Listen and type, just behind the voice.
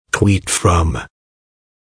tweet from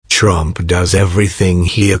Trump does everything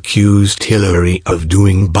he accused Hillary of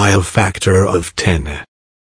doing by a factor of 10.